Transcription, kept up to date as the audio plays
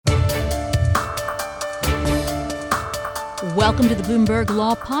Welcome to the Bloomberg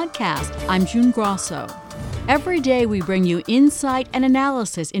Law Podcast. I'm June Grasso. Every day we bring you insight and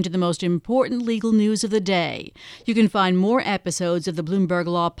analysis into the most important legal news of the day. You can find more episodes of the Bloomberg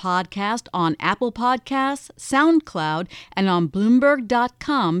Law Podcast on Apple Podcasts, SoundCloud, and on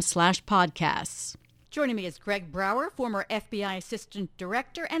Bloomberg.com/podcasts. Joining me is Greg Brower, former FBI Assistant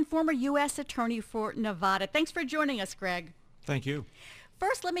Director and former U.S. Attorney for Nevada. Thanks for joining us, Greg. Thank you.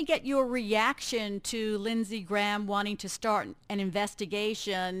 First, let me get your reaction to Lindsey Graham wanting to start an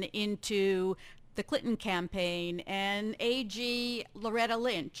investigation into the Clinton campaign and AG Loretta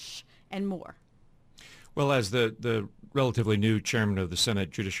Lynch and more. Well, as the relatively new chairman of the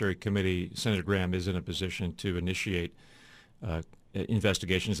Senate Judiciary Committee, Senator Graham is in a position to initiate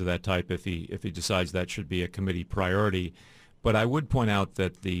investigations of that type if he decides that should be a committee priority. But I would point out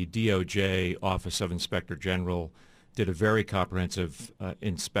that the DOJ Office of Inspector General did a very comprehensive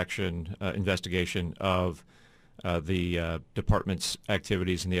investigation of the department's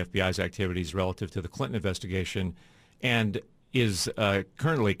activities and the FBI's activities relative to the Clinton investigation, and is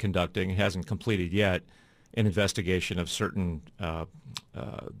currently conducting, hasn't completed yet, an investigation of certain the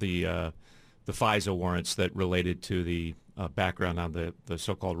FISA warrants that related to the background on the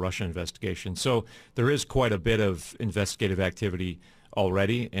so-called Russia investigation. So there is quite a bit of investigative activity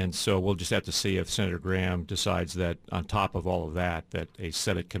already, and so we'll just have to see if Senator Graham decides that on top of all of that a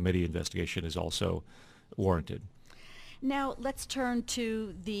Senate committee investigation is also warranted. Now let's turn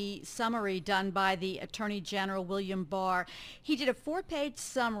to the summary done by the Attorney General William Barr. He did a 4-page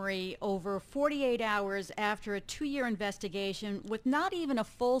summary over 48 hours after a 2-year investigation with not even a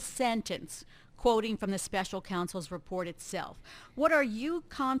full sentence quoting from the special counsel's report itself. What are you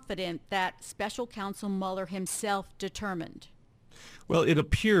confident that Special Counsel Mueller himself determined? Well, it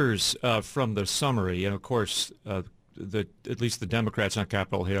appears from the summary, and of course, at least the Democrats on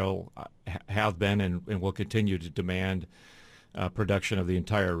Capitol Hill have been and will continue to demand production of the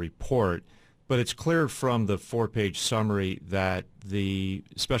entire report. But it's clear from the 4-page summary that the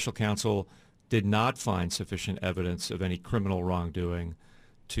special counsel did not find sufficient evidence of any criminal wrongdoing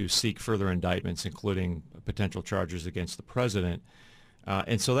to seek further indictments, including potential charges against the president.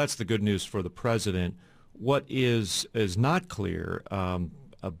 And so that's the good news for the president. What is not clear, but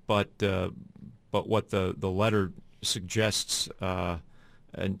what the letter suggests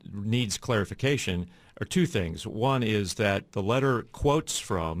and needs clarification are two things. One is that the letter quotes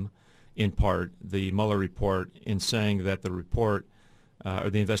from, in part, the Mueller report in saying that the report or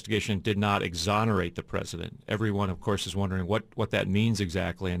the investigation did not exonerate the president. Everyone, of course, is wondering what that means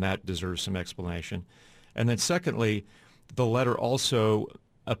exactly, and that deserves some explanation. And then secondly, the letter also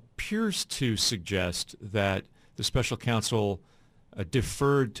appears to suggest that the special counsel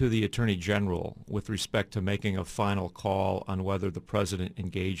deferred to the Attorney General with respect to making a final call on whether the president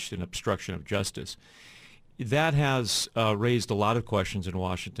engaged in obstruction of justice. That has raised a lot of questions in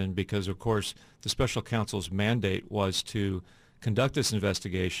Washington because, of course, the special counsel's mandate was to conduct this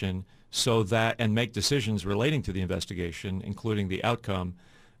investigation and make decisions relating to the investigation, including the outcome,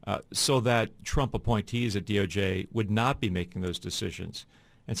 so that Trump appointees at DOJ would not be making those decisions.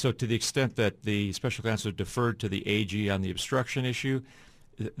 And so to the extent that the special counsel deferred to the AG on the obstruction issue,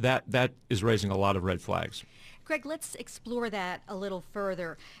 that is raising a lot of red flags. Greg, let's explore that a little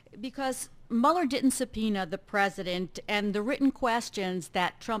further, because Mueller didn't subpoena the president, and the written questions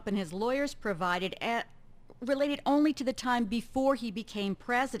that Trump and his lawyers provided related only to the time before he became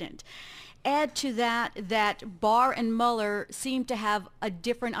president. Add to that Barr and Mueller seem to have a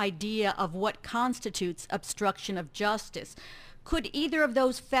different idea of what constitutes obstruction of justice. Could either of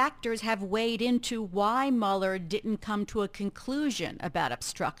those factors have weighed into why Mueller didn't come to a conclusion about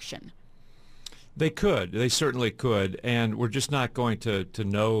obstruction? They could. They certainly could. And we're just not going to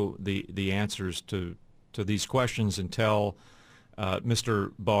know the answers to these questions until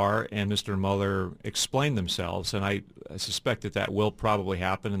Mr. Barr and Mr. Mueller explain themselves. And I suspect that will probably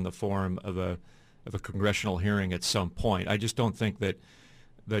happen in the form of a congressional hearing at some point. I just don't think that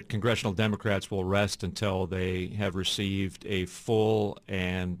congressional Democrats will rest until they have received a full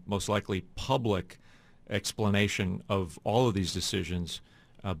and most likely public explanation of all of these decisions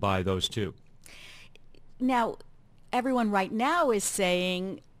by those two. Now, everyone right now is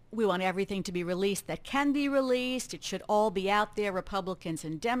saying we want everything to be released that can be released. It should all be out there, Republicans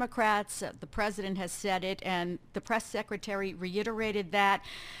and Democrats. The president has said it, and the press secretary reiterated that.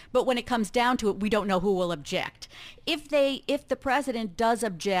 But when it comes down to it, we don't know who will object. If the president does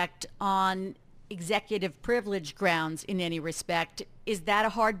object on executive privilege grounds in any respect, is that a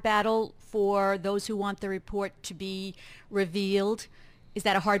hard battle for those who want the report to be revealed? Is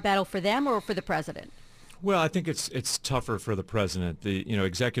that a hard battle for them or for the president? Well, I think it's tougher for the president. The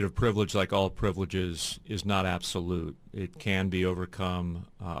executive privilege, like all privileges, is not absolute. It can be overcome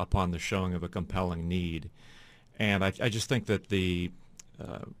upon the showing of a compelling need, and I just think that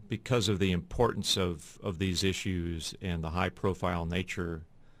because of the importance of these issues and the high-profile nature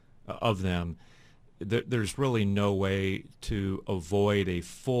of them, there's really no way to avoid a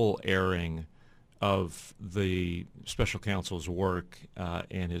full airing of the special counsel's work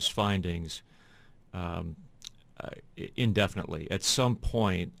and his findings indefinitely. At some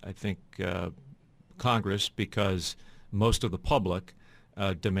point, I think Congress, because most of the public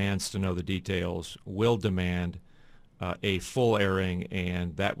demands to know the details, will demand a full airing,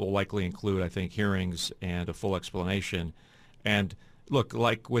 and that will likely include, I think, hearings and a full explanation. And look,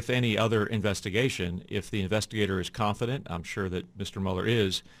 like with any other investigation, if the investigator is confident, I'm sure that Mr. Mueller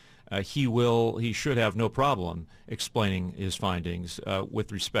is, he should have no problem explaining his findings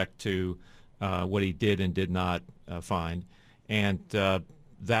with respect to what he did and did not find, and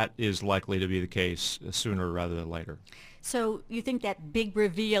that is likely to be the case sooner rather than later. So you think that big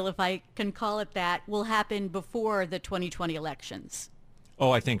reveal, if I can call it that, will happen before the 2020 elections? Oh,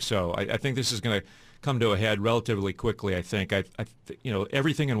 I think so. I think this is going to come to a head relatively quickly. I think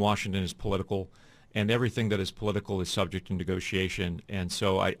everything in Washington is political, and everything that is political is subject to negotiation, and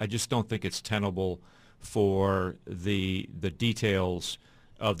so I just don't think it's tenable for the details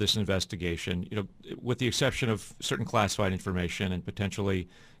of this investigation, with the exception of certain classified information and potentially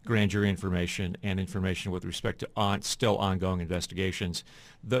grand jury information and information with respect to still ongoing investigations.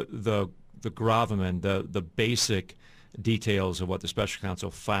 The gravamen, the basic details of what the special counsel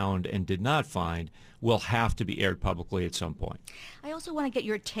found and did not find will have to be aired publicly at some point. I also want to get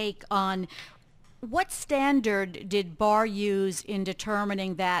your take on what standard did Barr use in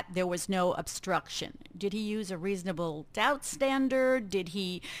determining that there was no obstruction? Did he use a reasonable doubt standard? Did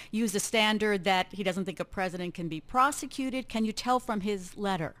he use a standard that he doesn't think a president can be prosecuted? Can you tell from his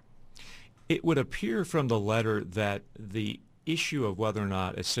letter? It would appear from the letter that the issue of whether or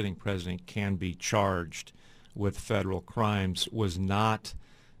not a sitting president can be charged with federal crimes was not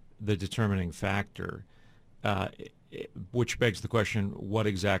the determining factor, which begs the question, what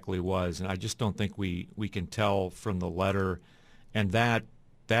exactly was? And I just don't think we can tell from the letter, and that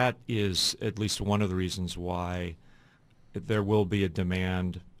is at least one of the reasons why there will be a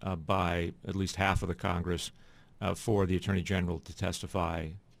demand by at least half of the Congress for the Attorney General to testify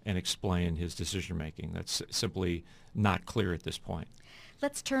and explain his decision-making. That's simply not clear at this point.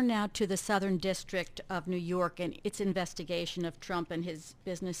 Let's turn now to the Southern District of New York and its investigation of Trump and his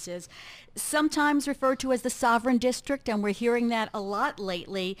businesses, sometimes referred to as the Sovereign District, and we're hearing that a lot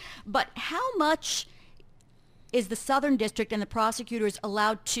lately. But how much is the Southern District and the prosecutors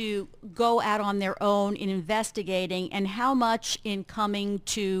allowed to go out on their own in investigating, and how much in coming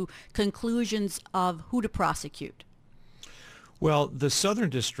to conclusions of who to prosecute? Well, the Southern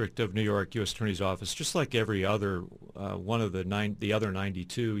District of New York U.S. Attorney's Office, just like every other one of the other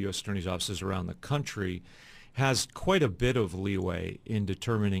 92 U.S. Attorney's offices around the country, has quite a bit of leeway in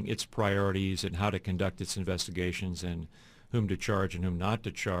determining its priorities and how to conduct its investigations and whom to charge and whom not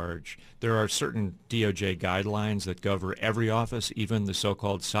to charge. There are certain DOJ guidelines that govern every office, even the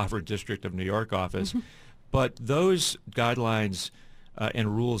so-called Sovereign District of New York office. But those guidelines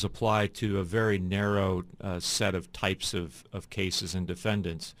and rules apply to a very narrow set of types of cases and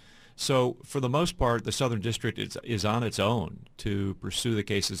defendants. So for the most part, the Southern District is on its own to pursue the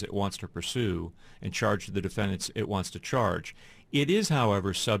cases it wants to pursue and charge the defendants it wants to charge. It is,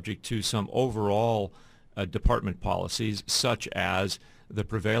 however, subject to some overall department policies, such as the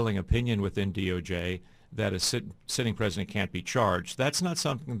prevailing opinion within DOJ that a sitting president can't be charged. That's not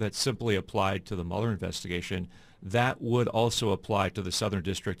something that's simply applied to the Mueller investigation. That would also apply to the Southern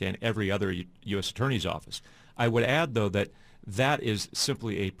District and every other U.S. Attorney's office. I would add, though, that that is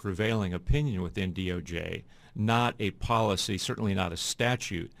simply a prevailing opinion within DOJ, not a policy, certainly not a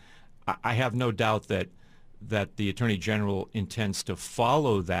statute. I have no doubt that the Attorney General intends to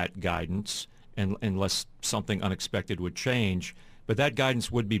follow that guidance unless something unexpected would change, but that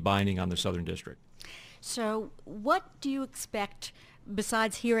guidance would be binding on the Southern District. So what do you expect,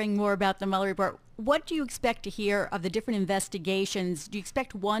 besides hearing more about the Mueller report, what do you expect to hear of the different investigations? Do you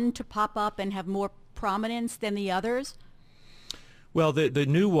expect one to pop up and have more prominence than the others? Well, the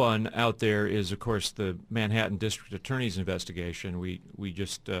new one out there is, of course, the Manhattan District Attorney's investigation. We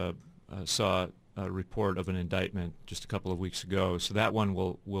just saw a report of an indictment just a couple of weeks ago, so that one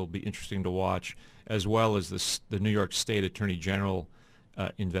will be interesting to watch, as well as the New York State Attorney General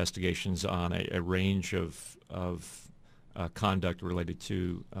investigations on a range of conduct related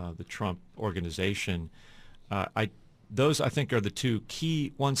to the Trump organization. those, I think, are the two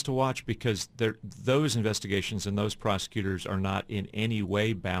key ones to watch, because those investigations and those prosecutors are not in any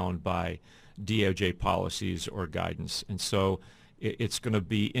way bound by DOJ policies or guidance. And so it's going to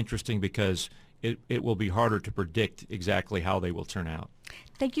be interesting because it will be harder to predict exactly how they will turn out.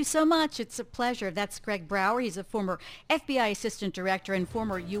 Thank you so much. It's a pleasure. That's Greg Brower. He's a former FBI Assistant Director and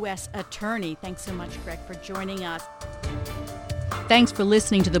former U.S. Attorney. Thanks so much, Greg, for joining us. Thanks for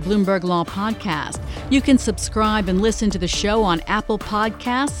listening to the Bloomberg Law Podcast. You can subscribe and listen to the show on Apple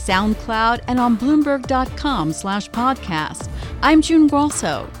Podcasts, SoundCloud, and on Bloomberg.com/podcast. I'm June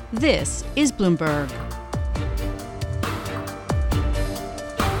Grasso. This is Bloomberg.